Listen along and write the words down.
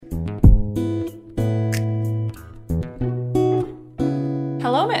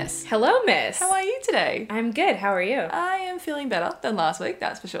Miss. Hello, miss. How are you today? I'm good. How are you? I am feeling better than last week,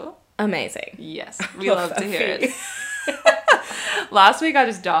 that's for sure. Amazing. Yes, we love to hear it. Last week I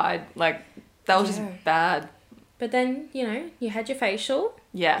just died. Like, that was just bad. But then, you had your facial.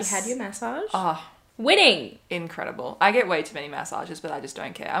 Yes. You had your massage. Oh, Winning. incredible. I get way too many massages, but I just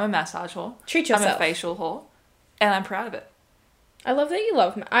don't care. I'm a massage whore. Treat yourself. I'm a facial whore. And I'm proud of it. I love that you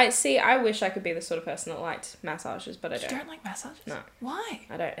love... I wish I could be the sort of person that liked massages, but I You don't. don't like massages? No. Why?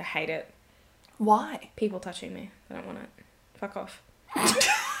 I don't. I hate it. Why? People touching me. I don't want it. Fuck off. Sorry,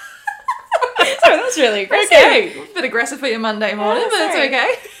 that's really aggressive. Okay. A bit aggressive for your Monday morning, but it's sorry.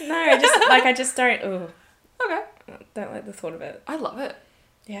 okay. No, I just don't... Ooh, Okay. don't like the thought of it. I love it.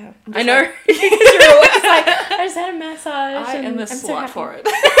 Yeah. I'm I just know. like- Because you're always like, I just had a massage. I and am a I'm so slut happy. for it.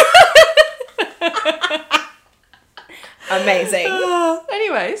 Amazing.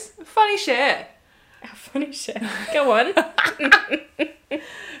 Anyways, funny share. How funny shit. Go on.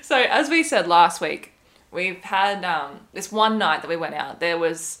 So, as we said last week, we've had this one night that we went out. There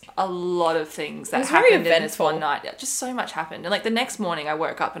was a lot of things that was very happened in this eventful. one night. Yeah, just so much happened. And like the next morning, I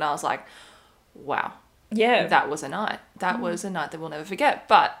woke up and I was like, wow, Yeah. that was a night. That was a night that we'll never forget.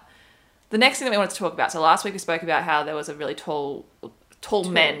 But the next thing that we wanted to talk about, so last week we spoke about how there was a really tall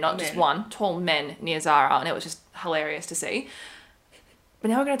men, not just men. one, tall men near Zara, and it was just hilarious to see. But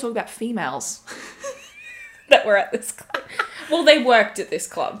now we're going to talk about females. That were at this club. Well, they worked at this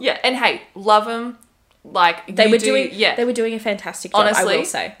club. Yeah, and hey, love them. Like They you were do- doing yeah. They were doing a fantastic job, I will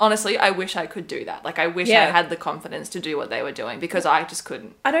say. Honestly, I wish I could do that. Like, I wish I Yeah. had the confidence to do what they were doing because I just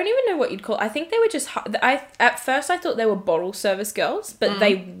couldn't. I don't even know what you'd call. I think they were just. At first I thought they were bottle service girls, but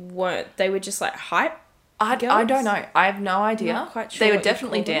they weren't. They were just like hype. I Girls? don't know. I have no idea. Not quite sure They were what you'd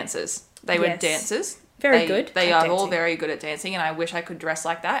definitely call them. dancers. They were Yes. dancers. Very good They at are all dancing. very good at dancing, and I wish I could dress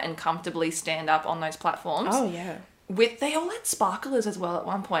like that and comfortably stand up on those platforms. Oh yeah. They all had sparklers as well at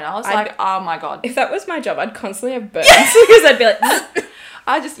one point. I was I'd- like, oh my god. If that was my job, I'd constantly have burns because I'd be like,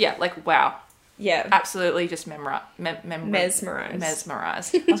 I just like wow. yeah, Absolutely just mesmerized. mesmerized, I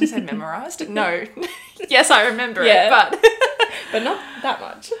was gonna say memorized. No. Yes, I remember Yeah. it, but but not that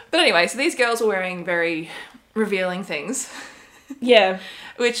much. But anyway, so these girls were wearing very revealing things, Yeah,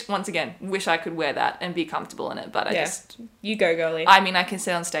 which once again, wish I could wear that and be comfortable in it, but yeah. You go, girly. I mean, I can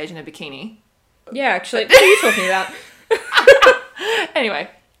sit on stage in a bikini. Yeah, actually, what are you talking about? Anyway,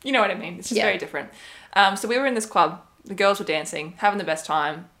 you know what I mean. It's just Yeah. very different. So we were in this club. The girls were dancing, having the best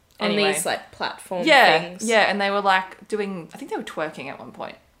time. Anyway, On these like platform yeah, things. yeah, and they were like doing. I think they were twerking at one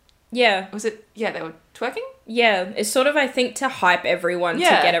point. Yeah. Was it? Yeah, they were twerking. Yeah. It's sort of, I think, to hype everyone,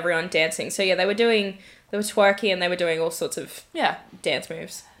 Yeah. to get everyone dancing. So yeah, they were twerking and they were doing all sorts of Yeah. dance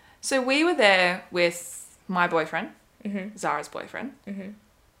moves. So we were there with my boyfriend, Mm-hmm. Zara's boyfriend,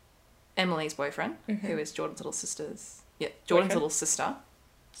 Emily's boyfriend, who is Jordan's little sister's. Yeah, Jordan's Boyfriend. little sister.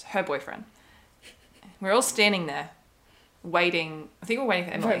 It's her boyfriend. We're all standing there, waiting. I think we're waiting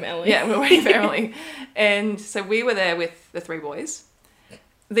for Emily. For Emily. Yeah, we're waiting for Emily. And so we were there with the three boys.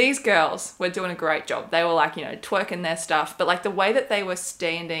 These girls were doing a great job. They were like, twerking their stuff. But like the way that they were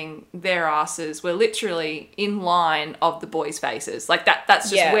standing, their asses were literally in line of the boys' faces. Like that's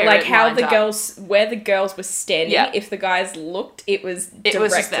just Yeah, where like it how lined the up. where the girls were standing. Yeah. If the guys looked, it was It directly.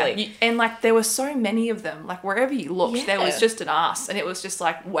 was just there. And like there were so many of them. Like wherever you looked, there was Yeah. just an ass. And it was just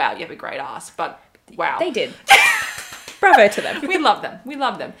like, wow, you have a great ass. But wow. They did. Bravo to them. We love them. We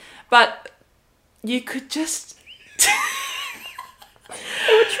love them. But you could just...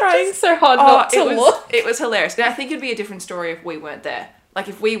 They were trying so hard not to look. It was hilarious. And I think it'd be a different story if we weren't there. Like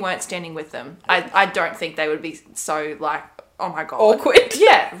if we weren't standing with them, I don't think they would be so like, oh my God. Awkward.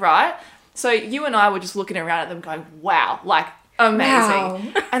 Yeah, right? So you and I were just looking around at them going, wow, like amazing. Wow.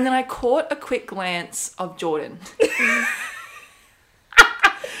 And then I caught a quick glance of Jordan.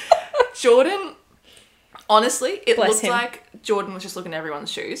 Jordan, honestly, it Bless looked him. like Jordan was just looking at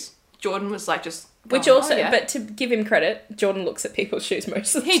everyone's shoes. Jordan was like just... Which going, also, "Oh, yeah." but to give him credit, Jordan looks at people's shoes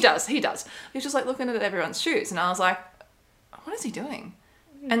most of the He does. He was just like looking at everyone's shoes. And I was like, what is he doing?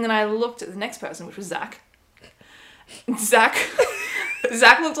 And then I looked at the next person, which was Zach. Zach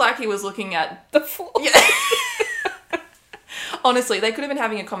looked like he was looking at... the floor. Yeah. Honestly, they could have been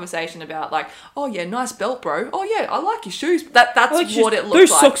having a conversation about like, oh yeah, nice belt, bro. Oh yeah, I like your shoes. That's what it looked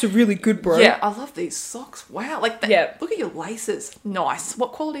Those like. socks are really good, bro. Yeah, I love these socks. Wow. Like, Yeah. look at your laces. Nice.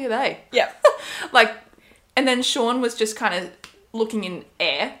 What quality are they? Yeah. Like, and then Sean was just kind of looking in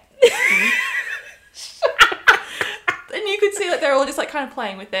air. And you could see like they're all just like kind of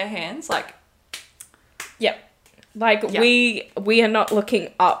playing with their hands. Like, Yeah. Like, Yeah. we are not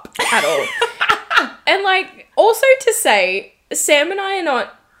looking up at all. And, like, also to say, Sam and I are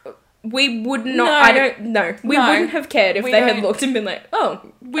not we would not. No. I don't know. We No. wouldn't have cared if We they had don't- looked and been like, "Oh,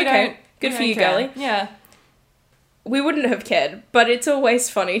 We okay, don't. good we for don't you, care. girly." Yeah. We wouldn't have cared, but it's always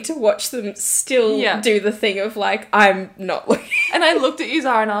funny to watch them still Yeah. do the thing of like, I'm not looking. And I looked at you,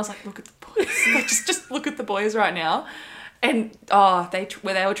 Zara, and I was like, look at the boys. Like, just look at the boys right now. And, they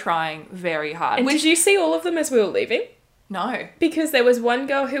were trying very hard. And did you see all of them as we were leaving? No. Because there was one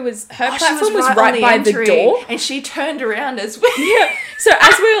girl who was, her She platform was on right by the entry, door. And she turned around as well. Yeah. So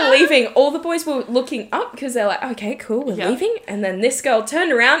as we were leaving, all the boys were looking up because they're like, okay, cool, we're Yeah. leaving. And then this girl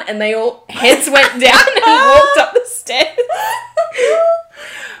turned around and they all heads went down and walked up the stairs.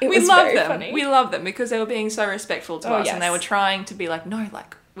 It We was love very them. funny. We love them because they were being so respectful to Oh, us. And they yes. were trying to be like, no,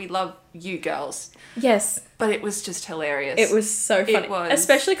 like, we love you girls. Yes. But it was just hilarious. It was so funny. was.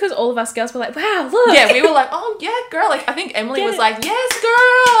 Especially because all of us girls were like, wow, look. Yeah, we were like, oh, yeah, girl. Like, I think Emily Get was it. like, yes,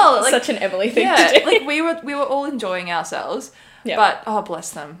 girl. Like, Such an Emily thing yeah, to do. like we were all enjoying ourselves. Yeah. But, oh, bless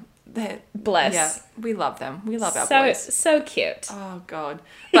them. Bless. Yeah, we love them. We love our so, boys. so cute. Oh, God.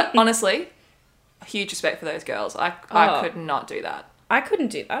 But honestly, huge respect for those girls. I Oh. could not do that. I couldn't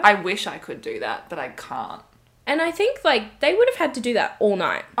do that. I wish I could do that, but I can't. And I think, like, they would have had to do that all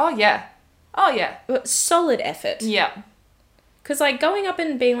night. Oh, yeah. Oh, yeah. But solid effort. Yeah. Because, like, going up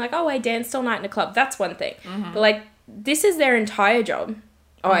and being like, oh, I danced all night in a club, that's one thing. Mm-hmm. But, like, this is their entire job.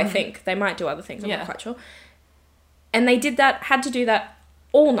 Oh, I think. They might do other things, I'm Yeah. not quite sure. And they had to do that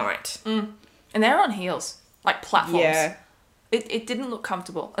all night. And they're on heels, like platforms. Yeah. It didn't look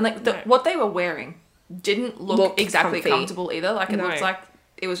comfortable. And, like, No. what they were wearing didn't look Looked exactly comfy. comfortable either. Like, it No. looked like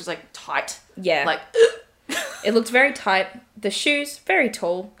it was just, like, tight. Yeah. Like, It looked very tight. The shoes, very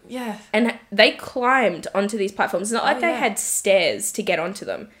tall. yeah. And they climbed onto these platforms. It's not like they yeah. had stairs to get onto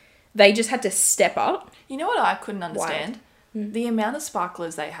them. They just had to step up. You know what I couldn't understand? The amount of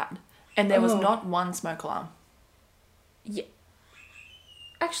sparklers they had. And there was Oh. not one smoke alarm. Yeah.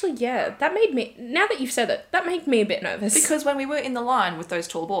 Actually, yeah, that made me, now that you've said it, that made me a bit nervous. Because when we were in the line with those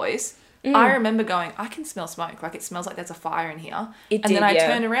tall boys, Mm. I remember going, I can smell smoke. Like, it smells like there's a fire in here. It and did, then I yeah.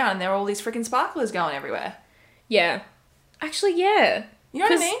 turned around and there were all these freaking sparklers going everywhere. Yeah. Actually, yeah. You know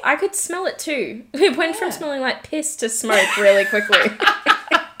what I 'Cause mean? I could smell it too. It went from Yeah. smelling like piss to smoke really quickly.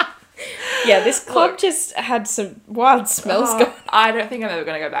 Yeah, this club Look. just had some wild smells Oh, going. I don't think I'm ever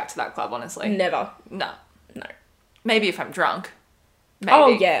going to go back to that club, honestly. Never. No. No. Maybe if I'm drunk. Maybe. Oh,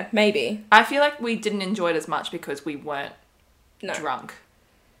 yeah, maybe. I feel like we didn't enjoy it as much because we weren't No. drunk.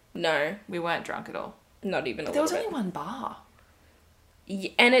 No, We weren't drunk at all. not even a But there little was bit. only one bar.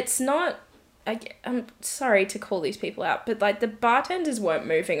 And it's not. I'm sorry to call these people out, but like the bartenders weren't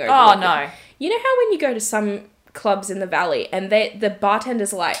moving over. Oh, with no. it. You know how when you go to some clubs in the valley and the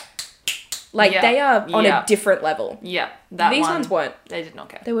bartenders are like Yeah. they are on Yeah. a different level. Yeah. That These one, ones weren't. They did not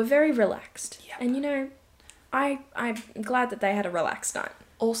care. They were very relaxed. Yep. And you know, I'm glad that they had a relaxed night.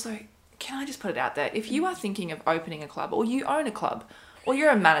 Also, can I just put it out there? If you are thinking of opening a club, or you own a club, or you're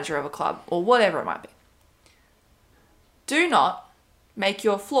a manager of a club, or whatever it might be, do not make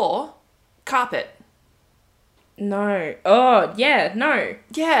your floor carpet. No. Oh, yeah, no.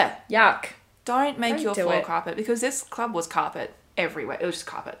 Yeah. Yuck. Don't make Don't your do floor it. carpet, because this club was carpet everywhere. It was just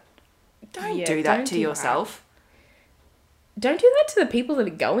carpet. Don't Yeah, do that don't to do yourself. Don't do that to the people that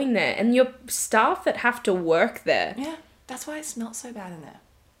are going there and your staff that have to work there. Yeah. That's why it smelled so bad in there.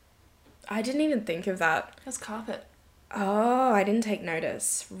 I didn't even think of that. It was carpet. Oh, I didn't take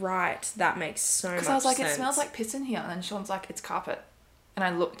notice. Right. That makes so much sense. Because I was like, it smells like piss in here. And then Sean's like, it's carpet. And I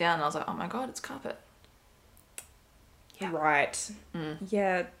looked down and I was like, oh my God, it's carpet. Yeah. Right.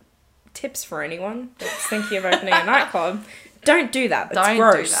 Yeah. Tips for anyone that's thinking of opening a nightclub. Don't do that. That's Don't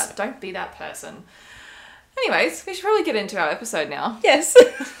gross. do that. Don't be that person. Anyways, we should probably get into our episode now. Yes.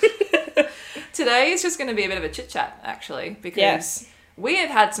 Today is just going to be a bit of a chit chat, actually, because Yes. we have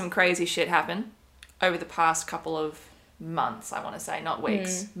had some crazy shit happen over the past couple of months, I want to say, not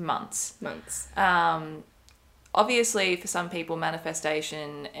weeks, months. Months. Obviously, for some people,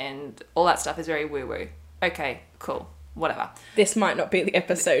 manifestation and all that stuff is very woo-woo. Okay, cool, whatever. This might not be the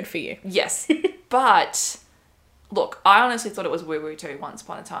episode for you. Yes, but look, I honestly thought it was woo-woo too once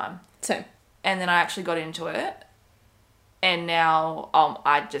upon a time. So, And then I actually got into it. And now,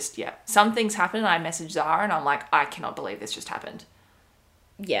 some things happened and I messaged Zara and I'm like, I cannot believe this just happened.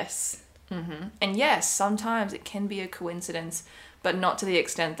 yes. And yes, sometimes it can be a coincidence, but not to the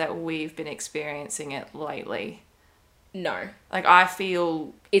extent that we've been experiencing it lately. No. Like, I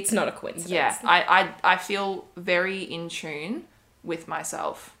feel, It's not a coincidence. yeah, I feel very in tune with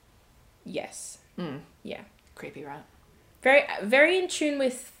myself. Yes. Yeah. Creepy, right? Very, very in tune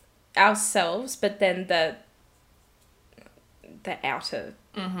with ourselves, but then the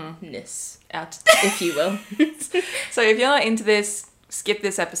outerness, Out. if you will. So if you're not into this, skip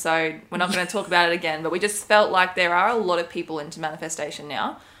this episode. We're not going to talk about it again, but we just felt like there are a lot of people into manifestation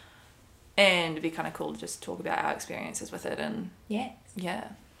now. And it'd be kind of cool to just talk about our experiences with it and Yeah. yeah,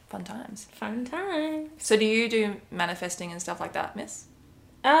 fun times. Fun time. So do you do manifesting and stuff like that, miss?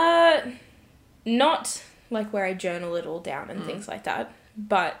 Not like where I journal it all down and things like that,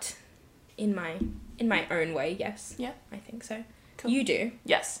 but in my own way, yes. Yeah. I think so. Cool. You do?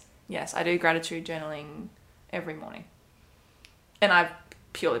 Yes. Yes, I do gratitude journaling every morning. And I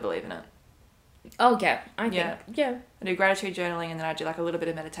purely believe in it. Oh, yeah. I think. Yeah. Yeah. I do gratitude journaling and then I do like a little bit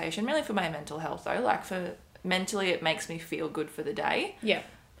of meditation, mainly for my mental health though. Like for mentally, it makes me feel good for the day. Yeah.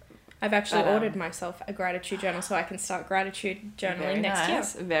 I've actually ordered myself a gratitude journal so I can start gratitude journaling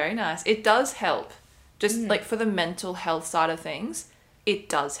next year. Very nice. It does help. Just like for the mental health side of things, it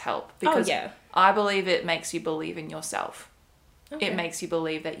does help. Because I believe it makes you believe in yourself. Okay. It makes you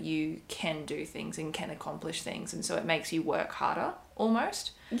believe that you can do things and can accomplish things. And so it makes you work harder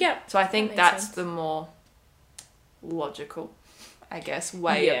almost. Yeah. So I think that's the more logical, I guess,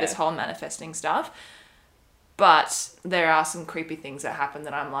 way of this whole manifesting stuff. But there are some creepy things that happen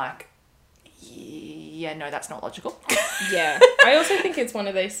that I'm like, yeah, no, that's not logical. Yeah. I also think it's one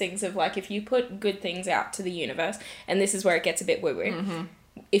of those things of like, if you put good things out to the universe, and this is where it gets a bit woo-woo,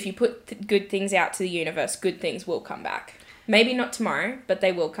 if you put good things out to the universe, good things will come back. Maybe not tomorrow, but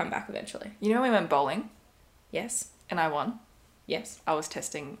they will come back eventually. You know when we went bowling? Yes. And I won? Yes. I was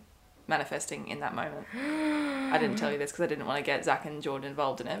manifesting in that moment. I didn't tell you this because I didn't want to get Zach and Jordan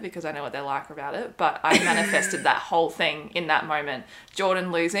involved in it because I know what they're like about it, but I manifested that whole thing in that moment.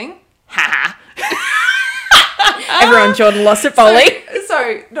 Jordan losing. Ha ha. Everyone, Jordan lost at bowling.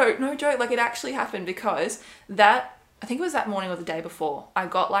 So no joke. Like it actually happened because I think it was that morning or the day before, I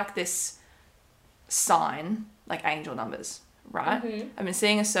got like this sign, like angel numbers, right? I've been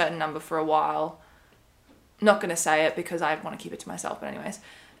seeing a certain number for a while. Not going to say it because I want to keep it to myself, but anyways.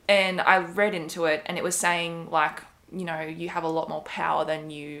 And I read into it and it was saying like, you know, you have a lot more power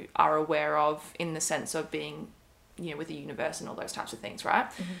than you are aware of in the sense of being, you know, with the universe and all those types of things, right?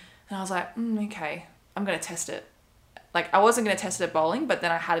 And I was like, okay, I'm going to test it. Like I wasn't going to test it at bowling, but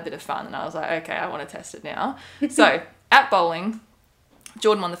then I had a bit of fun and I was like, okay, I want to test it now. So at bowling,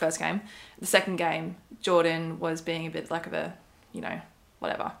 Jordan won the first game. The second game, Jordan was being a bit like of a, you know,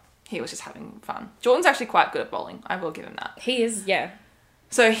 whatever. He was just having fun. Jordan's actually quite good at bowling. I will give him that. He is, yeah.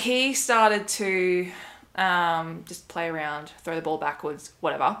 So he started to just play around, throw the ball backwards,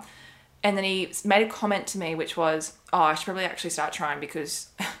 whatever. And then he made a comment to me, which was, oh, I should probably actually start trying because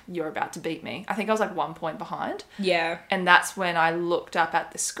you're about to beat me. I think I was like 1 point behind. Yeah. And that's when I looked up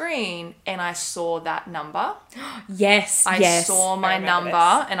at the screen and I saw that number. Yes, I saw my number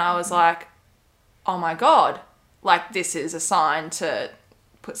and I was like, oh my God, like this is a sign to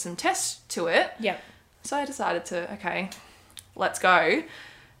put some tests to it. Yep. So I decided to, okay, let's go.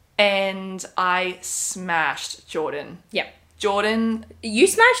 And I smashed Jordan. Yep. Jordan. You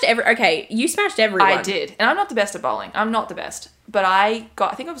smashed everyone. I did. And I'm not the best at bowling. I'm not the best. But I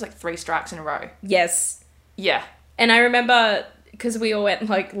think it was like 3 strikes in a row. Yes. Yeah. And I remember, because we all went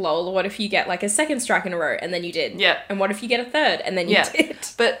like, lol, what if you get like a second strike in a row? And then you did. Yeah. And what if you get a third? And then you did.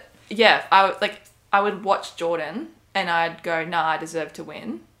 But yeah, I would watch Jordan and I'd go, nah, I deserve to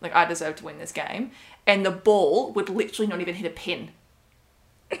win. Like, I deserve to win this game. And the ball would literally not even hit a pin.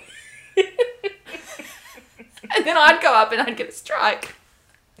 And then I'd go up and I'd get a strike.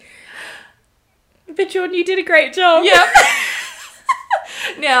 But Jordan, you did a great job. Yep.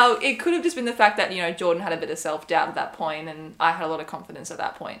 Now, it could have just been the fact that, you know, Jordan had a bit of self-doubt at that point and I had a lot of confidence at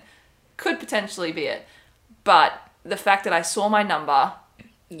that point. Could potentially be it. But the fact that I saw my number,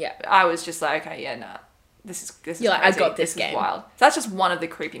 I was just like, okay, yeah, nah. This is You're like, crazy. I got this game. Is wild. So that's just one of the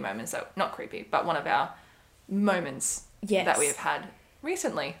creepy moments, not creepy, but one of our moments that we have had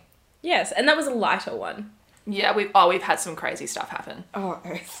recently. Yes, and that was a lighter one. Yeah, we've had some crazy stuff happen. Oh,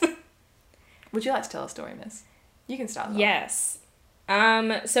 earth. Would you like to tell a story, miss? You can start. Yes.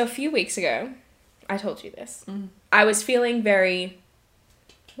 So a few weeks ago, I told you this. I was feeling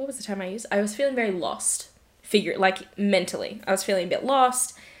what was the term I used? I was feeling very lost. Mentally. I was feeling a bit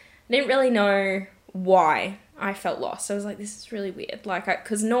lost. I didn't really know why I felt lost. I was like, this is really weird. Like,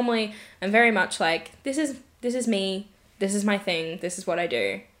 because normally I'm very much like, this is me. This is my thing. This is what I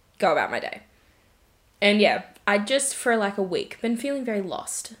do. Go about my day. And yeah, I just for like a week been feeling very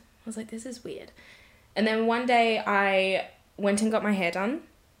lost. I was like, this is weird. And then one day I went and got my hair done.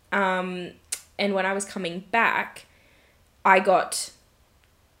 And when I was coming back, I got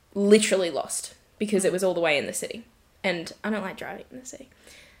literally lost because it was all the way in the city. And I don't like driving in the city.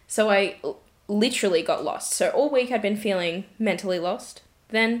 So I literally got lost. So all week I'd been feeling mentally lost,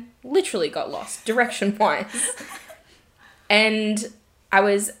 then literally got lost, direction-wise. And I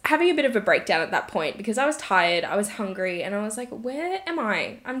was having a bit of a breakdown at that point because I was tired, I was hungry, and I was like, where am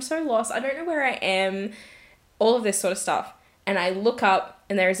I? I'm so lost. I don't know where I am. All of this sort of stuff. And I look up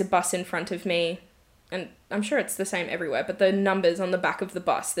and there is a bus in front of me. And I'm sure it's the same everywhere, but the numbers on the back of the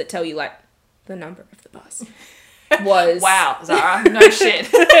bus that tell you, like, the number of the bus was... Wow, Zara. No shit.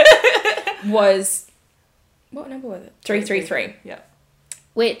 Was... What number was it? 333. Yeah.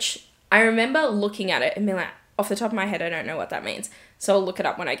 Which I remember looking at it and being like, off the top of my head, I don't know what that means. So I'll look it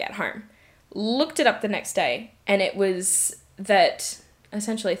up when I get home. Looked it up the next day, and it was that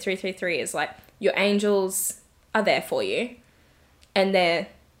essentially 333 is like, your angels are there for you, and they're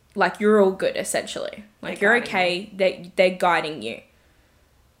like, you're all good, essentially. Like, you're okay, they're guiding you.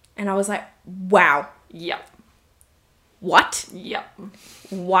 And I was like, wow. Yep. What? Yep.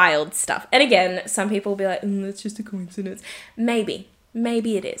 Wild stuff. And again, some people will be like, that's just a coincidence. Maybe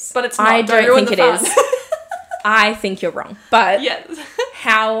it is. But it's not. I don't think it is. I think you're wrong. But yes.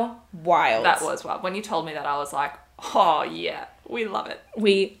 How wild. That was wild. When you told me that, I was like, oh, yeah, we love it.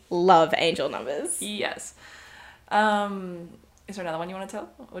 We love angel numbers. Yes. Is there another one you want to tell?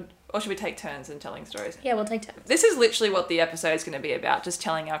 Or should we take turns in telling stories? Yeah, we'll take turns. This is literally what the episode is going to be about, just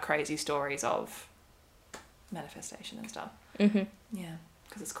telling our crazy stories of manifestation and stuff. Mm-hmm. Yeah,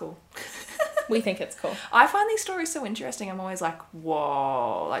 because it's cool. We think it's cool. I find these stories so interesting. I'm always like,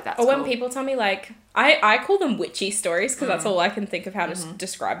 whoa, like that's Or cool. when people tell me, like, I call them witchy stories because that's all I can think of how to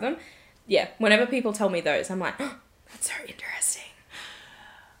describe them. Yeah, whenever people tell me those, I'm like, oh, that's so interesting.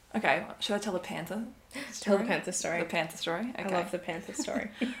 Okay, should I tell the panther story? Tell the panther story. The panther story? Okay. I love the panther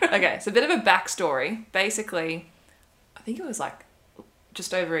story. Okay, so a bit of a backstory. Basically, I think it was like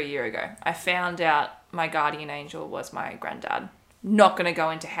just over a year ago, I found out my guardian angel was my granddad. Not going to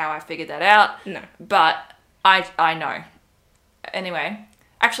go into how I figured that out. No. But I know. Anyway,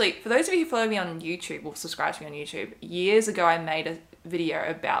 actually, for those of you who follow me on YouTube or subscribe to me on YouTube, years ago I made a video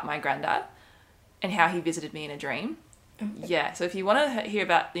about my granddad and how he visited me in a dream. Okay. Yeah, so if you want to hear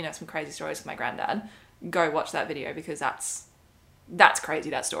about, some crazy stories with my granddad, go watch that video because that's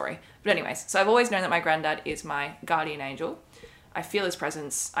crazy, that story. But anyways, so I've always known that my granddad is my guardian angel. I feel his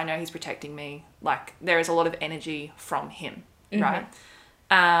presence. I know he's protecting me. Like, there is a lot of energy from him. Mm-hmm. Right.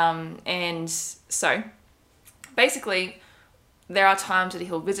 And so basically there are times that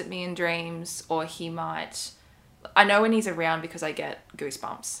he'll visit me in dreams, or he might, I know when he's around because I get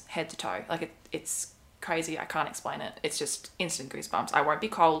goosebumps head to toe. Like it's crazy. I can't explain it. It's just instant goosebumps. I won't be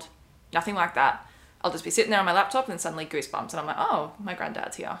cold, nothing like that. I'll just be sitting there on my laptop and suddenly goosebumps. And I'm like, oh, my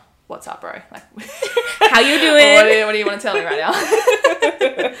granddad's here. What's up, bro? Like, how you doing? What do you want to tell me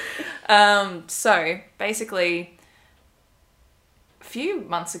right now? So basically, a few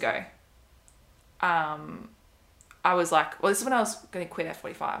months ago, I was like, well, this is when I was going to quit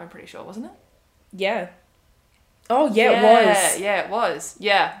F45, I'm pretty sure, wasn't it? Yeah. Oh, yeah, it was. Yeah, it was.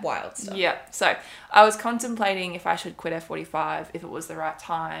 Yeah. Wild stuff. Yeah. So I was contemplating if I should quit F45, if it was the right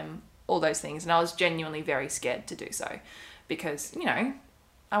time, all those things. And I was genuinely very scared to do so because,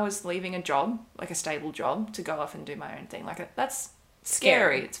 I was leaving a job, like a stable job, to go off and do my own thing. Like, that's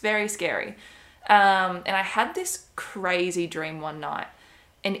scary. It's very scary. And I had this crazy dream one night.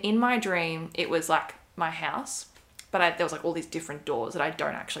 And in my dream, it was like my house. But there was like all these different doors that I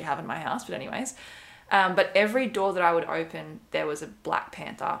don't actually have in my house. But anyways. But every door that I would open, there was a black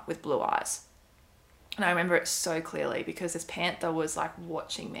panther with blue eyes. And I remember it so clearly because this panther was like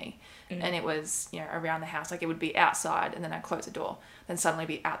watching me. Mm. And it was, around the house. Like it would be outside and then I'd close the door. Then suddenly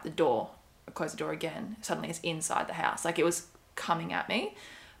be at the door. I'd close the door again. Suddenly it's inside the house. Like it was coming at me.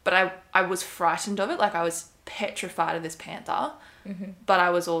 But I was frightened of it. Like I was petrified of this panther. Mm-hmm. But I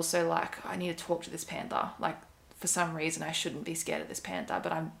was also like, I need to talk to this panther. Like for some reason I shouldn't be scared of this panther.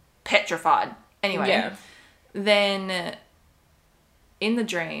 But I'm petrified. Anyway, Then in the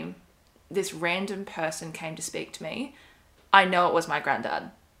dream, this random person came to speak to me. I know it was my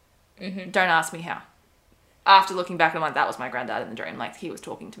granddad. Mm-hmm. Don't ask me how. After looking back, I'm like, that was my granddad in the dream. Like, he was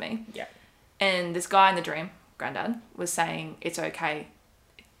talking to me. Yeah. And this guy in the dream, granddad, was saying, it's okay.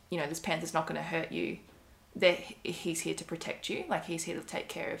 This panther's not going to hurt you. He's here to protect you. Like, he's here to take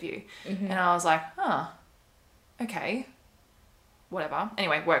care of you. Mm-hmm. And I was like, okay. Whatever.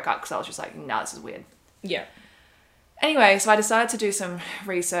 Anyway, woke up because I was just like, nah, this is weird. Yeah. Anyway, so I decided to do some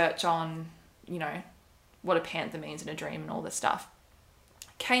research on, what a panther means in a dream and all this stuff.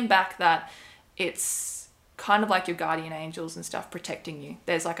 Came back that it's kind of like your guardian angels and stuff protecting you.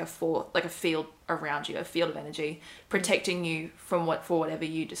 There's like a field around you, a field of energy protecting you for whatever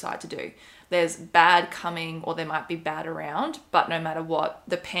you decide to do. There's bad coming or there might be bad around, but no matter what,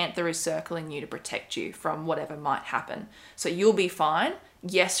 the panther is circling you to protect you from whatever might happen. So you'll be fine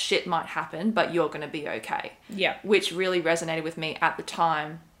yes, shit might happen, but you're going to be okay. Yeah. Which really resonated with me at the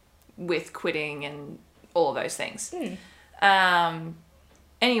time with quitting and all of those things.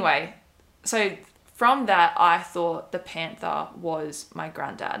 Anyway, so from that, I thought the panther was my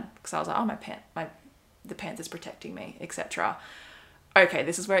granddad, because I was like, oh, the panther's protecting me, etc. Okay,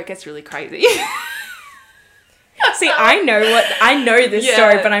 this is where it gets really crazy. See, I know this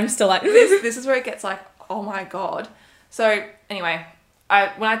story, but I'm still like, this is where it gets like, oh my God. So anyway,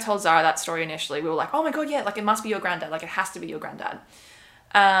 when I told Zara that story initially, we were like, oh my God, yeah, like it must be your granddad. Like it has to be your granddad.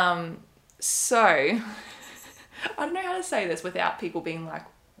 So I don't know how to say this without people being like,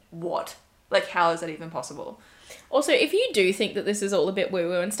 what? Like, how is that even possible? Also, if you do think that this is all a bit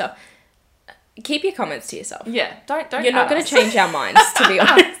woo-woo and stuff, keep your comments to yourself. Yeah, don't. You're not going to change our minds, to be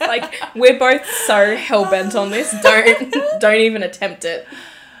honest. Like, we're both so hell-bent on this. Don't even attempt it.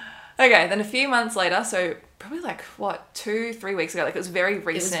 Okay, then a few months later, so probably like, 2-3 weeks ago, like it was very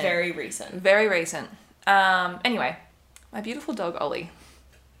recent. It was very recent. Very recent. Anyway, my beautiful dog, Ollie.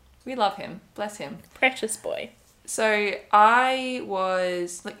 We love him. Bless him. Precious boy. So I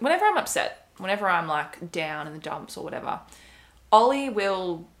was, like, whenever I'm upset, whenever I'm like down in the dumps or whatever, Ollie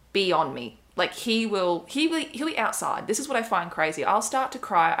will be on me. Like he'll be outside. This is what I find crazy. I'll start to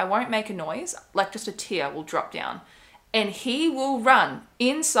cry. I won't make a noise. Like just a tear will drop down. And he will run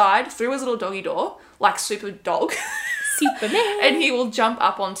inside through his little doggy door, like super dog. Superman. And he will jump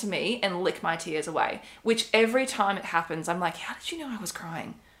up onto me and lick my tears away. Which every time it happens, I'm like, how did you know I was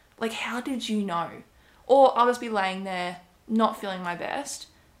crying? Like, how did you know? Or I'll just be laying there, not feeling my best,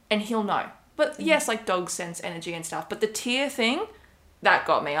 and he'll know. But yes, like dogs sense energy and stuff. But the tear thing, that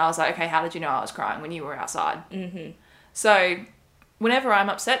got me. I was like, okay, how did you know I was crying when you were outside? Mm-hmm. So whenever I'm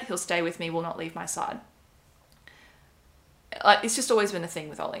upset, he'll stay with me, will not leave my side. Like, it's just always been a thing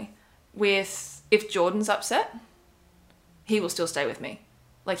with Ollie. If Jordan's upset, he will still stay with me.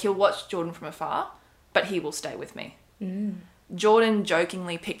 Like, he'll watch Jordan from afar, but he will stay with me. Jordan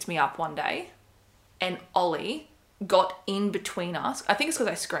jokingly picked me up one day, and Ollie got in between us. I think it's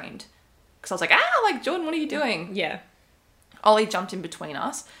because I screamed. Because I was like, Jordan, what are you doing? Yeah. Ollie jumped in between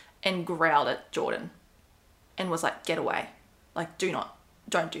us and growled at Jordan and was like, get away. Like,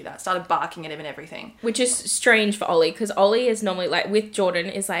 don't do that. Started barking at him and everything. Which is strange for Ollie, because Ollie is normally, like, with Jordan,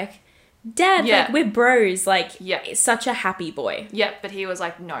 is like, Dad, like, we're bros. Like, it's such a happy boy. Yeah, but he was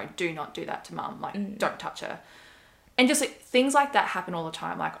like, no, do not do that to Mum. Like, don't touch her. And just like things like that happen all the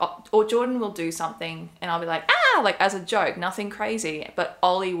time. Like, or Jordan will do something and I'll be like, like as a joke, nothing crazy. But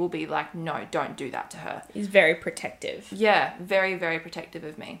Ollie will be like, no, don't do that to her. He's very protective. Yeah, very, very protective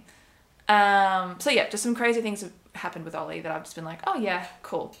of me. So yeah, just some crazy things have happened with Ollie that I've just been like, oh yeah,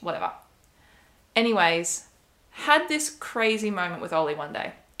 cool, whatever. Anyways, had this crazy moment with Ollie one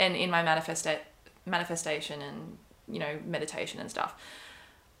day, and in my manifestation and, you know, meditation and stuff.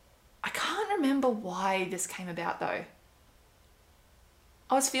 I can't remember why this came about though.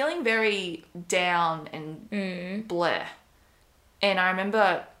 I was feeling very down and bleh. And I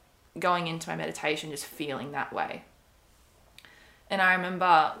remember going into my meditation just feeling that way. And I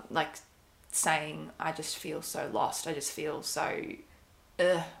remember like saying, I just feel so lost. I just feel so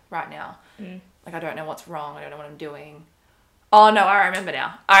right now. Like I don't know what's wrong. I don't know what I'm doing. Oh no, I remember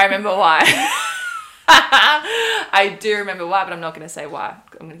now. I remember why. I do remember why, but I'm not going to say why.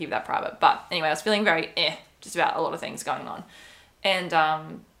 I'm going to keep that private. But anyway, I was feeling very just about a lot of things going on.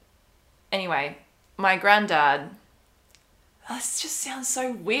 And anyway, my granddad, this just sounds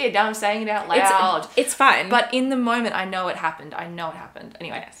so weird now I'm saying it out loud. It's fine. But in the moment, I know it happened.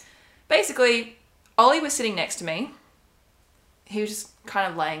 Anyway, basically, Ollie was sitting next to me. He was just kind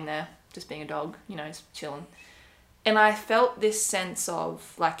of laying there, just being a dog, you know, just chilling. And I felt this sense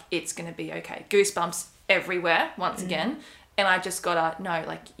of, like, it's going to be okay. Goosebumps everywhere, once again. And I just got to know,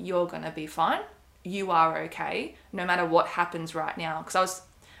 like, you're going to be fine. You are okay, no matter what happens right now. Because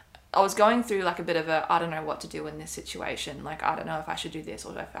I was going through, like, a bit of I don't know what to do in this situation. Like, I don't know if I should do this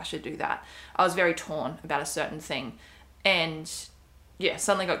or if I should do that. I was very torn about a certain thing. And, yeah,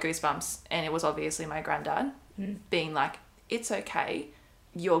 suddenly got goosebumps. And it was obviously my granddad being like, it's okay.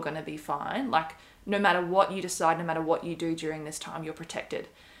 You're going to be fine. Like, no matter what you decide, no matter what you do during this time, you're protected.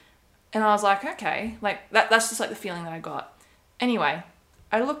 And I was like, okay, like that's just like the feeling that I got. Anyway,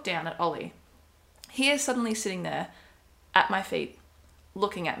 I looked down at Ollie. He is suddenly sitting there at my feet,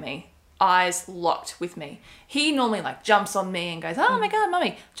 looking at me, eyes locked with me. He normally like jumps on me and goes, oh my God,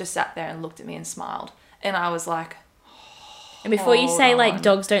 mummy. Just sat there and looked at me and smiled. And I was like, and before you say, like,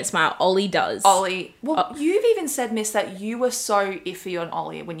 dogs don't smile, Ollie does. Ollie. Well, you've even said, Miss, that you were so iffy on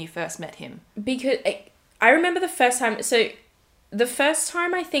Ollie when you first met him. Because I remember the first time... So, the first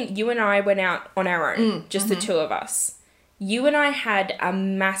time I think you and I went out on our own, just the two of us, you and I had a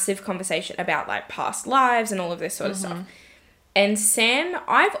massive conversation about like past lives and all of this sort of stuff. And Sam,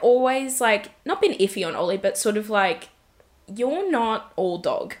 I've always like not been iffy on Ollie, but sort of like, you're not all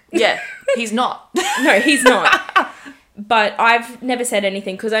dog. Yeah, he's not. No, he's not. But I've never said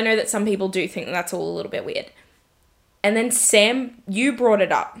anything because I know that some people do think that's all a little bit weird. And then Sam, you brought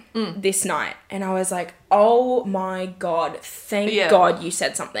it up this night, and I was like, oh my God, thank God you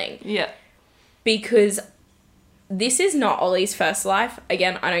said something. Yeah. Because this is not Ollie's first life.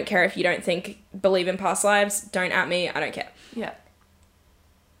 Again, I don't care if you don't believe in past lives. Don't at me. I don't care. Yeah.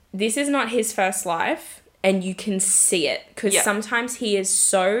 This is not his first life, and you can see it. Because sometimes he is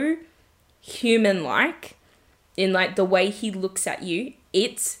so human-like in, like, the way he looks at you.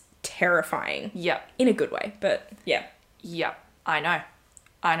 It's terrifying. Yeah. In a good way, but yeah. Yeah. I know.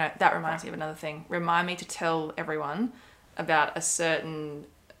 That reminds me of another thing. Remind me to tell everyone about a certain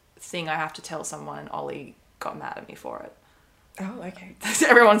thing I have to tell someone, and Ollie got mad at me for it. Oh, okay.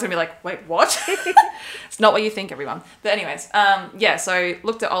 Everyone's gonna be like, wait, what? It's not what you think, everyone. But anyways, so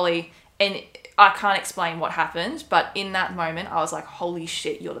looked at Ollie, and I can't explain what happened, but in that moment, I was like, holy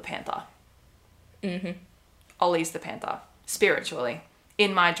shit, you're the panther. Mm-hmm. Ollie's the panther. Spiritually.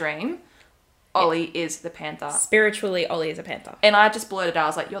 In my dream, Ollie is the panther. Spiritually, Ollie is a panther. And I just blurted out, I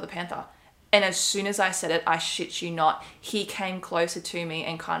was like, you're the panther. And as soon as I said it, I shit you not, he came closer to me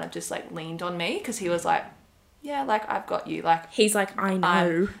and kind of just like leaned on me, because he was like, yeah, like, I've got you. Like, he's like, I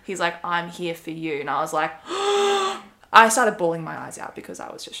know. He's like, I'm here for you. And I was like, I started bawling my eyes out because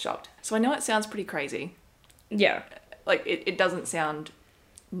I was just shocked. So I know it sounds pretty crazy. Yeah. Like, it doesn't sound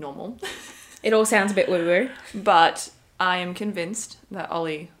normal. It all sounds a bit woo-woo. But I am convinced that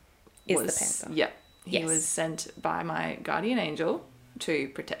Ollie is the panther. Yeah. He was sent by my guardian angel to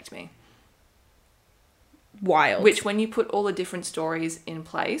protect me. Wild. Which, when you put all the different stories in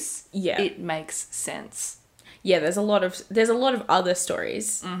place, it makes sense. Yeah, there's a lot of other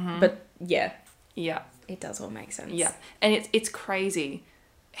stories, but yeah, it does all make sense. Yeah, and it's crazy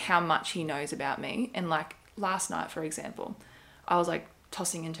how much he knows about me. And like last night, for example, I was like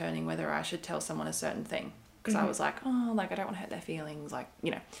tossing and turning whether I should tell someone a certain thing, because I was like, oh, like I don't want to hurt their feelings, like, you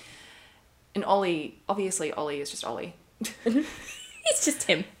know. And Ollie is just Ollie. It's just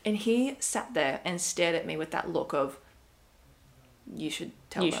him. And he sat there and stared at me with that look of, you should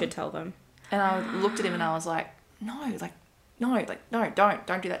tell them. And I looked at him and I was like, no,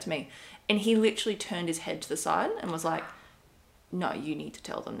 don't do that to me. And he literally turned his head to the side and was like, no, you need to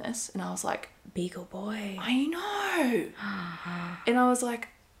tell them this. And I was like, Beagle boy. I know. And I was like,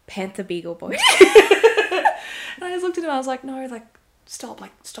 Panther Beagle boy. And I just looked at him and I was like, no, like, stop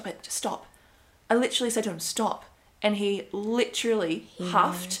it, just stop. I literally said to him, stop. And he literally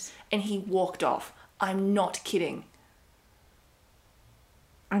huffed and he walked off. I'm not kidding.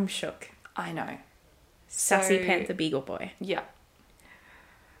 I'm shook. I know. Sassy Panther Beagle boy. Yeah.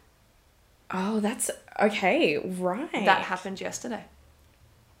 Oh, that's okay. Right. That happened yesterday.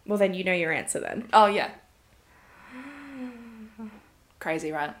 Well, then you know your answer then. Oh, yeah.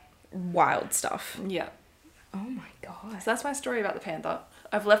 Crazy, right? Wild stuff. Yeah. Oh my God. So that's my story about the panther.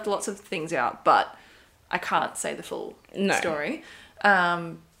 I've left lots of things out, but I can't say the full story.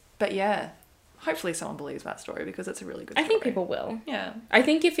 But yeah, hopefully someone believes that story, because it's a really good story. I think people will. Yeah. I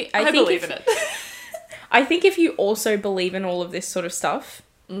think if I believe in it. I think if you also believe in all of this sort of stuff,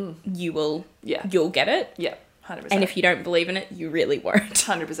 you will. Yeah. You'll get it. Yeah. 100%. And if you don't believe in it, you really won't.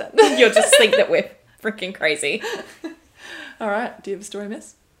 100%. You'll just think that we're freaking crazy. All right. Do you have a story,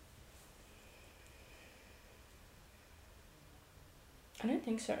 miss? I don't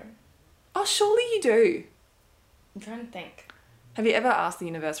think so. Oh, surely you do. I'm trying to think. Have you ever asked the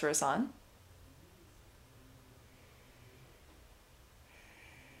universe for a sign?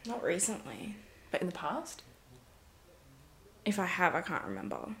 Not recently. But in the past? If I have, I can't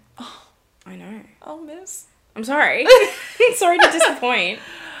remember. Oh. I know. Oh, miss. I'm sorry. Sorry to disappoint.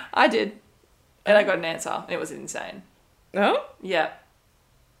 I did. And I got an answer. It was insane. Oh? Yeah.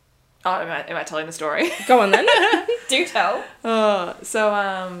 Oh, am I telling the story? Go on then. Do tell.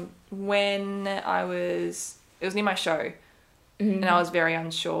 So when it was near my show, and I was very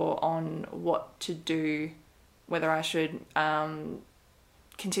unsure on what to do, whether I should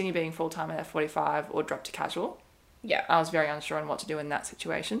continue being full-time at F45 or drop to casual. Yeah. I was very unsure on what to do in that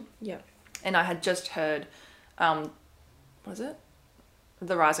situation. Yeah. And I had just heard, what was it?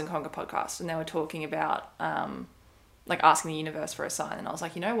 The Rise and Conquer podcast, and they were talking about like asking the universe for a sign, and I was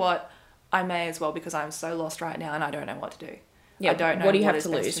like, you know what, I may as well, because I'm so lost right now and I don't know what to do. Yeah. I don't know what do you what have to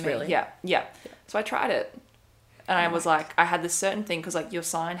lose, really. Yeah. So I tried it, and I was like, I had this certain thing, because like your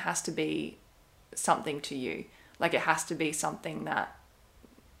sign has to be something to you, like it has to be something that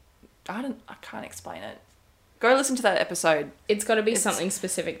I can't explain it. Go listen to that episode. It's got to be something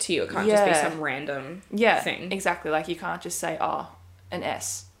specific to you. It can't just be some random thing. Exactly. Like, you can't just say, oh, an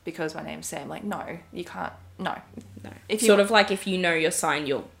S because my name's Sam. Like, no, you can't. No. If sort of like if you know your sign,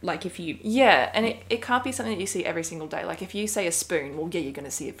 you'll, like, if you... Yeah, and it can't be something that you see every single day. Like, if you say a spoon, well, yeah, you're going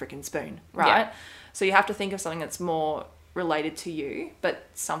to see a freaking spoon, right? Yeah. So you have to think of something that's more related to you, but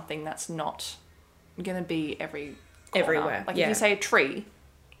something that's not going to be everywhere. Like, if you say a tree...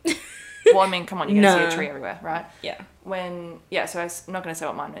 Well, I mean, come on, you're going to see a tree everywhere, right? Yeah. So I'm not going to say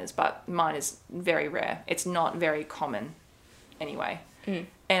what mine is, but mine is very rare. It's not very common anyway. And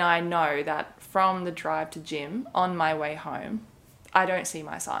I know that from the drive to gym on my way home, I don't see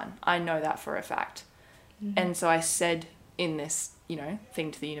my sign. I know that for a fact. And so I said in this,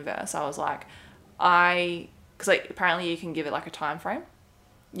 thing to the universe, I was like, because like, apparently you can give it like a time frame.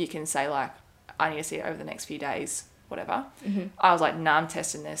 You can say like, I need to see it over the next few days, whatever. I was like, nah, I'm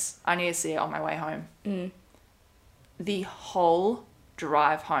testing this. I need to see it on my way home. The whole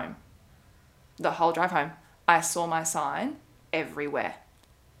drive home, I saw my sign everywhere.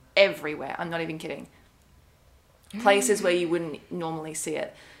 I'm not even kidding. Places where you wouldn't normally see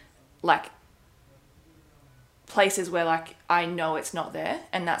it. Like, places where, like, I know it's not there.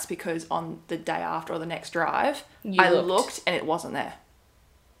 And that's because on the day after or the next drive, I looked and it wasn't there.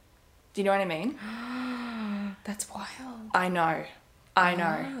 Do you know what I mean? That's wild. I know.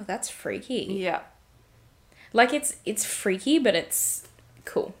 Oh, that's freaky. Yeah. Like, it's freaky, but it's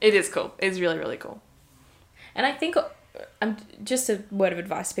cool. It is cool. It's really, really cool. And I think, just a word of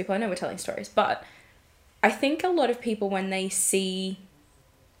advice to people, I know we're telling stories, but I think a lot of people, when they see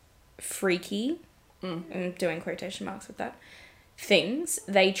freaky, I'm doing quotation marks with that, things,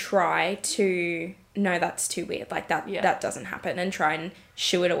 they try to, no, that's too weird, like that doesn't happen, and try and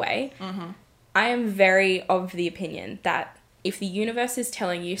shoo it away. I am very of the opinion that if the universe is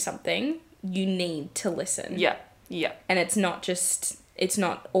telling you something, you need to listen. Yeah. And it's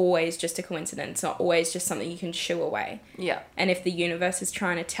not always just a coincidence. It's not always just something you can shoo away. Yeah. And if the universe is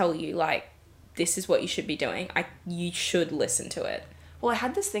trying to tell you, like, this is what you should be doing, you should listen to it. Well, I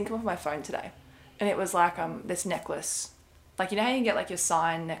had this thing come off my phone today, and it was like this necklace. Like, you know how you can get like your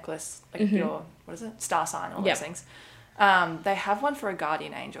sign necklace, like your, what is it? Star sign, all those things. They have one for a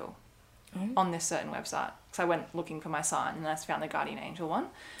guardian angel on this certain website. So I went looking for my sign, and I found the guardian angel one.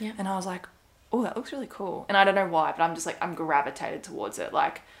 Yeah. And I was like, oh, that looks really cool. And I don't know why, but I'm just like, I'm gravitated towards it.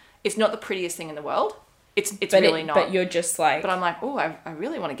 Like, it's not the prettiest thing in the world. It's really not. But you're just like... But I'm like, oh, I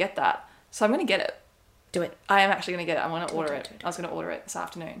really want to get that. So I'm going to get it. Do it. I am actually going to get it. I'm going to order it. I was going to order it this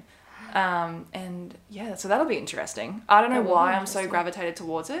afternoon. And yeah, so that'll be interesting. I don't know why I'm so gravitated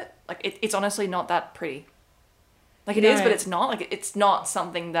towards it. Like, it's honestly not that pretty. Like, it is, but it's not. Like, it's not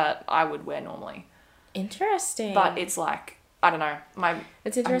something that I would wear normally. Interesting. But it's like, I don't know.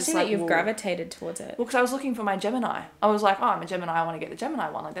 It's interesting that you've gravitated towards it. Well, because I was looking for my Gemini. I was like, oh, I'm a Gemini. I want to get the Gemini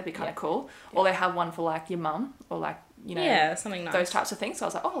one. Like, that'd be kind of cool. Yeah. Or they have one for, like, your mum. Or, like, you know, something nice. Those types of things. So I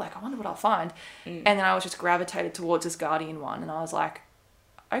was like, oh, like, I wonder what I'll find. And then I was just gravitated towards this Guardian one. And I was like,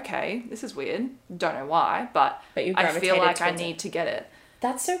 okay, this is weird. Don't know why. But I feel like I need to get it.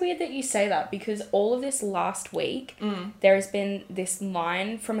 That's so weird that you say that, because all of this last week, there has been this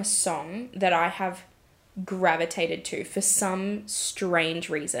line from a song that I have gravitated to for some strange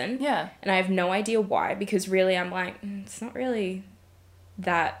reason. Yeah. And I have no idea why, because really I'm like, it's not really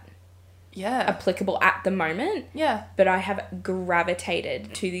that applicable at the moment. Yeah. But I have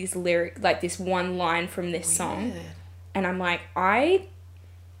gravitated to these like this one line from this song. And I'm like, I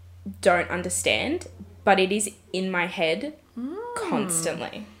don't understand, but it is in my head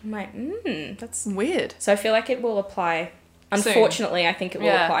constantly. I'm like, that's weird. So I feel like it will apply. Unfortunately, I think it will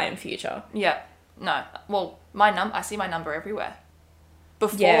apply in future. Yeah. No. Well, I see my number everywhere.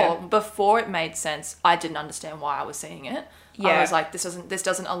 Before it made sense, I didn't understand why I was seeing it. Yeah. I was like, this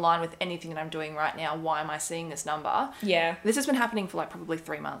doesn't align with anything that I'm doing right now. Why am I seeing this number? Yeah. This has been happening for like probably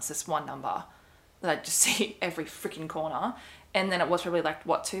 3 months, this one number that I just see every freaking corner. And then it was probably like,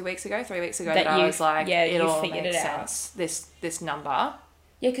 3 weeks ago that I was like, it all makes sense. This number.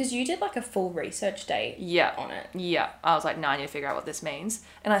 Yeah, because you did like a full research date on it. Yeah. I was like, I need to figure out what this means.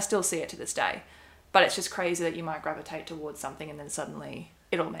 And I still see it to this day. But it's just crazy that you might gravitate towards something and then suddenly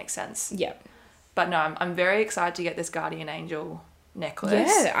it all makes sense. Yeah. But no, I'm very excited to get this Guardian Angel necklace.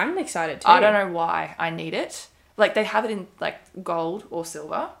 Yeah, I'm excited too. I don't know why I need it. Like, they have it in like gold or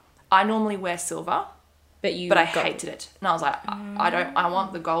silver. I normally wear silver. But I hated it. And I was like, I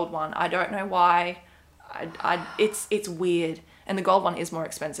want the gold one. I don't know why. It's weird. And the gold one is more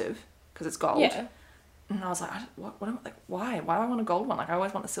expensive because it's gold. Yeah. And I was like, why? Why do I want a gold one? Like, I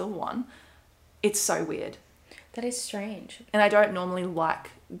always want the silver one. It's so weird. That is strange. And I don't normally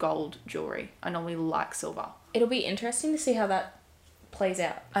like gold jewelry. I normally like silver. It'll be interesting to see how that plays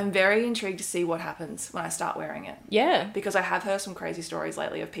out. I'm very intrigued to see what happens when I start wearing it. Yeah. Because I have heard some crazy stories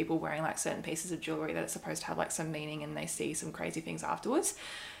lately of people wearing like certain pieces of jewelry that it's supposed to have like some meaning and they see some crazy things afterwards.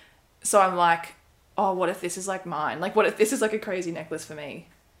 So I'm like, oh, what if this is like mine? Like, what if this is like a crazy necklace for me?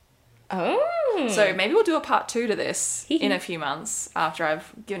 Oh. So maybe we'll do a part 2 to this in a few months after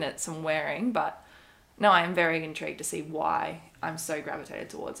I've given it some wearing. But no, I am very intrigued to see why I'm so gravitated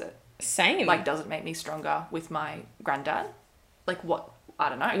towards it. Same. Like, does it make me stronger with my granddad? Like, what? I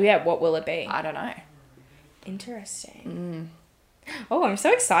don't know. Yeah, what will it be? I don't know. Interesting. Oh, I'm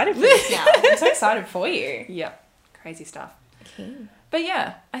so excited for this now. I'm so excited for you. Yep. Crazy stuff. Okay. But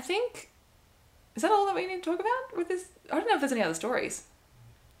yeah, I think... Is that all that we need to talk about with this? I don't know if there's any other stories.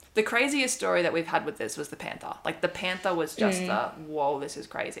 The craziest story that we've had with this was the panther. Like, the panther was just whoa, this is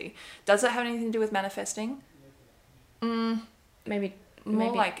crazy. Does it have anything to do with manifesting? Maybe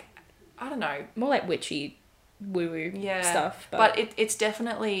More like, I don't know. more like witchy woo-woo stuff. But it's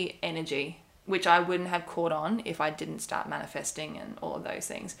definitely energy, which I wouldn't have caught on if I didn't start manifesting and all of those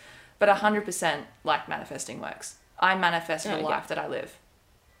things. But 100% like manifesting works. I manifested a life that I live.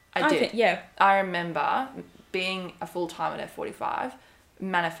 I did. I remember being a full-time at F45,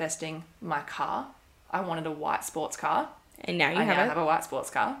 manifesting my car. I wanted a white sports car. And now I have a white sports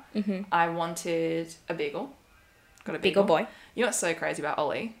car. Mm-hmm. I wanted a beagle. Got a beagle boy. You know what's so crazy about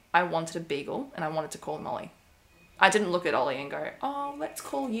Ollie? I wanted a beagle and I wanted to call him Ollie. I didn't look at Ollie and go, oh, let's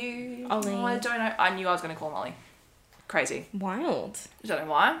call you Ollie. Oh, I don't know. I knew I was going to call him Ollie. Crazy. Wild. I don't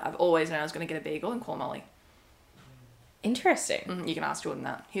know why. I've always known I was going to get a beagle and call him Ollie. Interesting. You can ask Jordan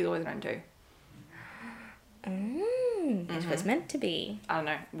that. He's always known too. It was meant to be. I don't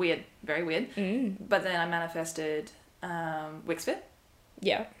know. Weird. Very weird. But then I manifested Wixfit.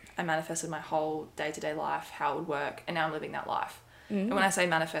 Yeah. I manifested my whole day-to-day life, how it would work, and now I'm living that life. And when I say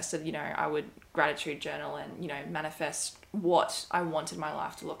manifested, you know, I would gratitude journal and, you know, manifest what I wanted my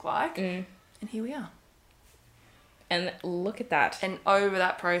life to look like. And here we are. And look at that. And over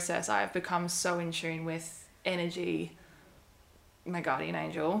that process, I've become so in tune with energy, my guardian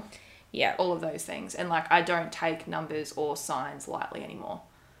angel, all of those things. And, like, I don't take numbers or signs lightly anymore.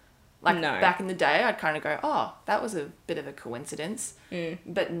 Like, back in the day, I'd kind of go, oh, that was a bit of a coincidence.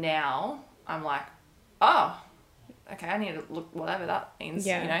 But now, I'm like, oh, okay, I need to look whatever that means,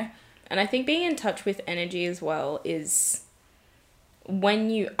 you know? And I think being in touch with energy as well is... When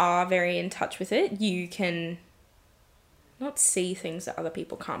you are very in touch with it, you can not see things that other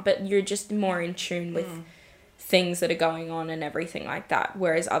people can't, but you're just more in tune with things that are going on and everything like that,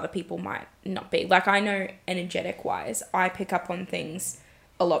 whereas other people might not be. Like, I know energetic-wise, I pick up on things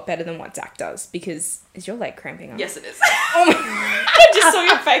a lot better than what Zach does, because... Is your leg cramping up? Yes, it is. Oh my... I just saw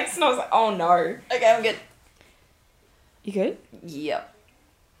your face and I was like, oh no. Okay, I'm good. You good? Yep.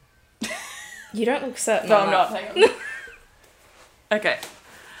 You don't look certain. No, I'm not. Hang on. Okay.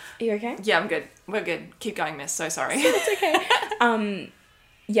 Are you okay? Yeah, I'm good. We're good. Keep going, miss. So sorry. It's okay.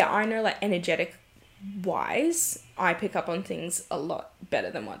 Yeah, I know, like, energetic wise, I pick up on things a lot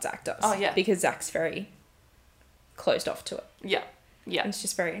better than what Zach does. Oh, yeah. Because Zach's very closed off to it. Yeah. Yeah. And it's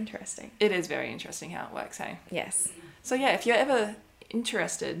just very interesting. It is very interesting how it works, hey? Yes. So, yeah, if you're ever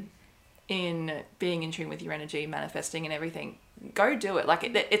interested in being in tune with your energy, manifesting and everything, go do it. Like,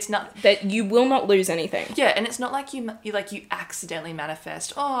 it's not... That you will not lose anything. Yeah, and it's not like you accidentally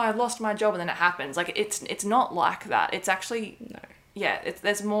manifest, oh, I lost my job, and then it happens. Like, it's not like that. It's actually... No. Yeah,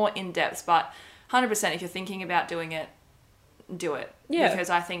 there's more in-depth, but 100% if you're thinking about doing it, do it. Yeah.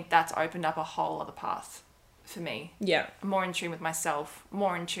 Because I think that's opened up a whole other path for me. Yeah. I'm more in tune with myself,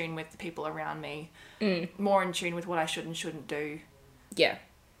 more in tune with the people around me, more in tune with what I should and shouldn't do. Yeah.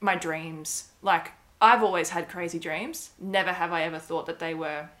 My dreams. Like, I've always had crazy dreams. Never have I ever thought that they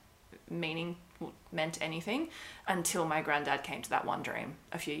were meant anything until my granddad came to that one dream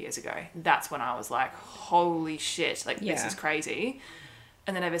a few years ago. That's when I was like, holy shit, like, this is crazy.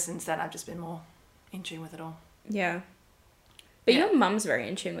 And then ever since then, I've just been more in tune with it all. Yeah. But your mum's very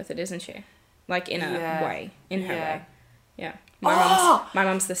in tune with it, isn't she? Like, in a way. In her way. Yeah. My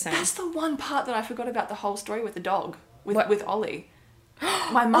mum's the same. That's the one part that I forgot about the whole story with the dog. With Ollie.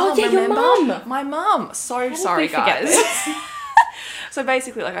 My mum, remember? Your mum. My mum. So sorry, guys. So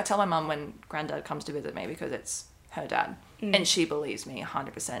basically, like, I tell my mum when granddad comes to visit me because it's her dad. And she believes me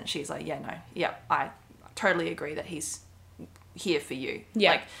 100%. She's like, I totally agree that he's here for you.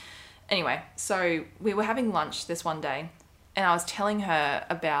 Yeah. Like, anyway, so we were having lunch this one day and I was telling her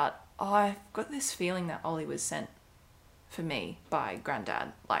about, I've got this feeling that Ollie was sent for me by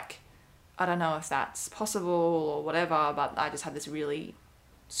granddad. Like, I don't know if that's possible or whatever, but I just had this really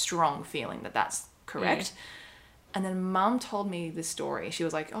strong feeling that that's correct. And then Mum told me this story. She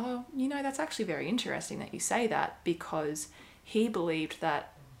was like, oh, that's actually very interesting that you say that, because he believed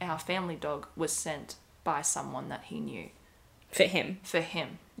that our family dog was sent by someone that he knew. For him. For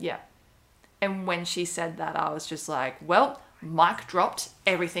him, yeah. And when she said that, I was just like, well, mic dropped.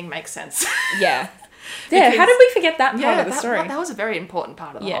 Everything makes sense. Yeah. Yeah, how did we forget that part of the story? That was a very important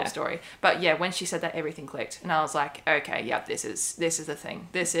part of the whole story. But yeah, when she said that, everything clicked. And I was like, okay, yeah, this is the thing.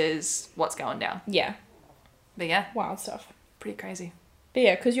 This is what's going down. Yeah. But yeah. Wild stuff. Pretty crazy. But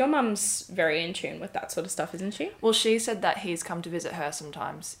yeah, because your mum's very in tune with that sort of stuff, isn't she? Well, she said that he's come to visit her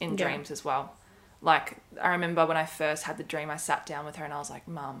sometimes in dreams as well. Like, I remember when I first had the dream, I sat down with her and I was like,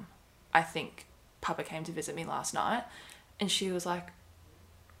 Mum, I think Papa came to visit me last night. And she was like,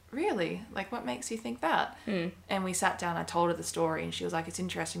 really? Like, what makes you think that? And we sat down, I told her the story, and she was like, it's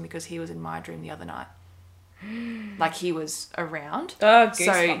interesting because he was in my dream the other night. Like, he was around. Oh, goosebumps.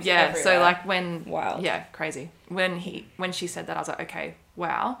 So yeah, everywhere. So like when wild. Yeah, crazy. When she said that, I was like, okay,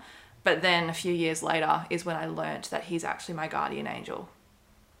 wow. But then a few years later is when I learnt that he's actually my guardian angel.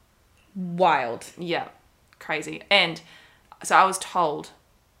 Wild. Yeah, crazy. And so I was told,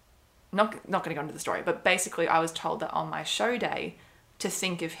 not going to go into the story, but basically I was told that on my show day to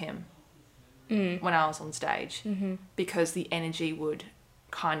think of him when I was on stage, because the energy would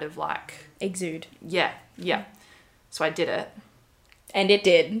kind of like exude. Yeah. So I did it, and it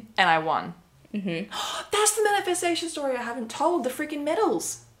did, and I won. That's the manifestation story I haven't told. The freaking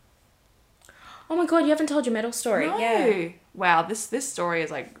medals. Oh my god, you haven't told your medal story. No. Yeah. Wow, this story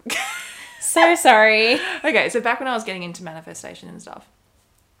is like so sorry. Okay, so back when I was getting into manifestation and stuff,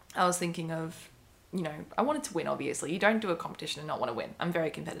 I was thinking of, I wanted to win, obviously. You don't do a competition and not want to win. I'm very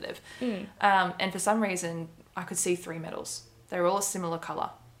competitive. And for some reason, I could see 3 medals. They were all a similar colour,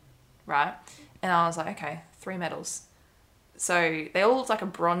 right? And I was like, okay, 3 medals. So they all looked like a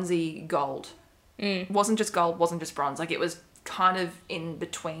bronzy gold. Wasn't just gold, wasn't just bronze. Like, it was kind of in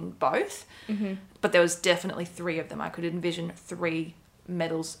between both. But there was definitely 3 of them. I could envision 3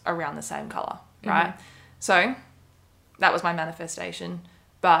 medals around the same colour, right? So that was my manifestation.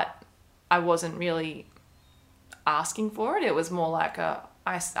 But I wasn't really asking for it. It was more like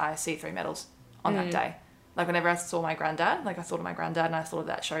I see 3 medals on that day. Like, whenever I saw my granddad, like, I thought of my granddad and I thought of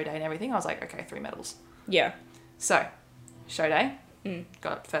that show day and everything, I was like, okay, 3 medals. Yeah. So, show day,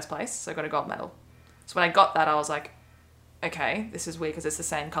 got first place, so I got a gold medal. So when I got that, I was like, okay, this is weird because it's the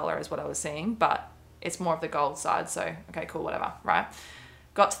same colour as what I was seeing, but it's more of the gold side, so okay, cool, whatever, right?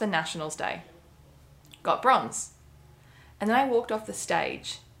 Got to the Nationals day, got bronze. And then I walked off the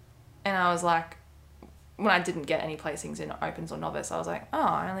stage and I was like, when I didn't get any placings in Opens or Novice, I was like, oh,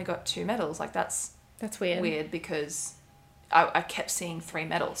 I only got 2 medals. Like, that's weird. Weird because I kept seeing 3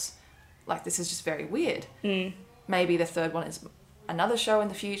 medals. Like, this is just very weird. Maybe the third one is another show in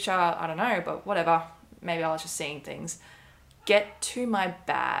the future. I don't know, but whatever. Maybe I was just seeing things. Get to my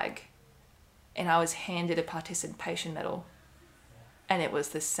bag and I was handed a participation medal and it was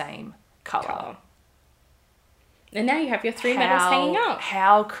the same colour. And now you have your 3 medals hanging up.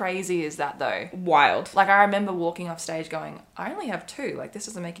 How crazy is that, though? Wild. Like, I remember walking off stage going, I only have 2. Like, this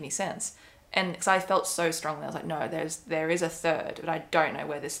doesn't make any sense. And because I felt so strongly, I was like, no, there is a third, but I don't know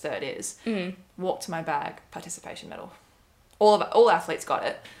where this third is. Walked to my bag, participation medal. All athletes got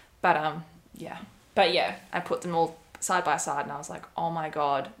it, but yeah. But yeah, I put them all side by side, and I was like, oh my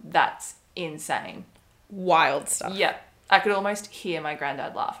god, that's insane. Wild stuff. Yeah, I could almost hear my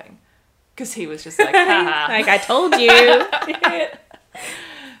granddad laughing. Because he was just like, haha. Like, I told you.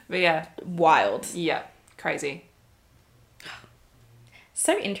 But yeah. Wild. Yeah. Crazy.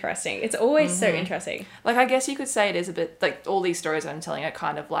 So interesting. It's always so interesting. Like, I guess you could say it is a bit, like, all these stories I'm telling are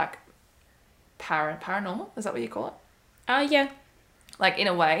kind of like paranormal. Is that what you call it? Yeah. Like, in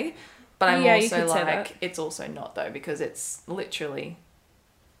a way. But I'm you also could say like, that. It's also not, though, because it's literally,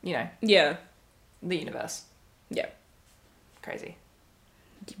 Yeah. the universe. Yeah. Crazy.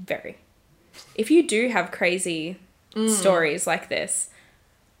 Very. If you do have crazy stories like this,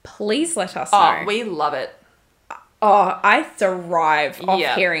 please let us know. Oh, we love it. Oh, I thrive off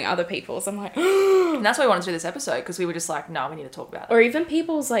hearing other people's. I'm like, and that's why we wanted to do this episode, because we were just like, no, we need to talk about it. Or even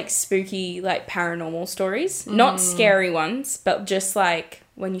people's like spooky, like paranormal stories. Not scary ones, but just like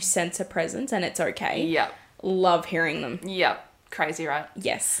when you sense a presence and it's okay. Yep. Love hearing them. Yep. Crazy, right?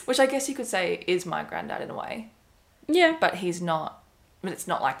 Yes. Which I guess you could say is my granddad in a way. Yeah. But he's not. But it's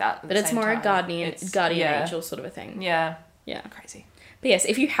not like that. But it's more a guardian angel sort of a thing. Yeah. Yeah. Crazy. But yes,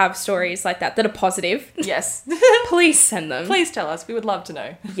 if you have stories like that are positive, yes, please send them. Please tell us. We would love to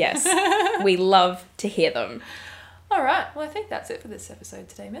know. Yes. We love to hear them. All All right. Well, I think that's it for this episode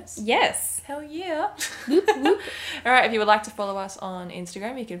today, miss. Yes. Hell yeah. Whoop, whoop. All right. If you would like to follow us on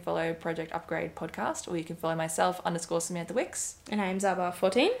Instagram, you can follow Project Upgrade Podcast, or you can follow myself _Samantha Wicks. And I'm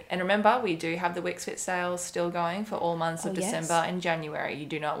Zaba14. And remember, we do have the Wix Fit sales still going for all months of Oh, yes. December and January. You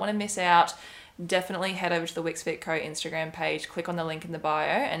do not want to miss out. Definitely head over to the Wix Fit Co Instagram page, click on the link in the bio,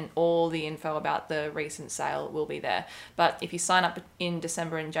 and all the info about the recent sale will be there. But if you sign up in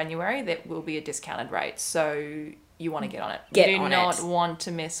December and January, there will be a discounted rate. So you want to get on it. Get you do on not it. want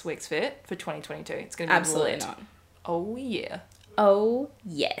to miss Wix Fit for 2022. It's going to be Absolutely lit. not. Oh, yeah. Oh,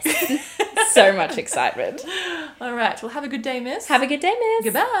 yes. So much excitement. All right. Well, have a good day, miss. Have a good day, miss.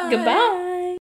 Goodbye. Goodbye.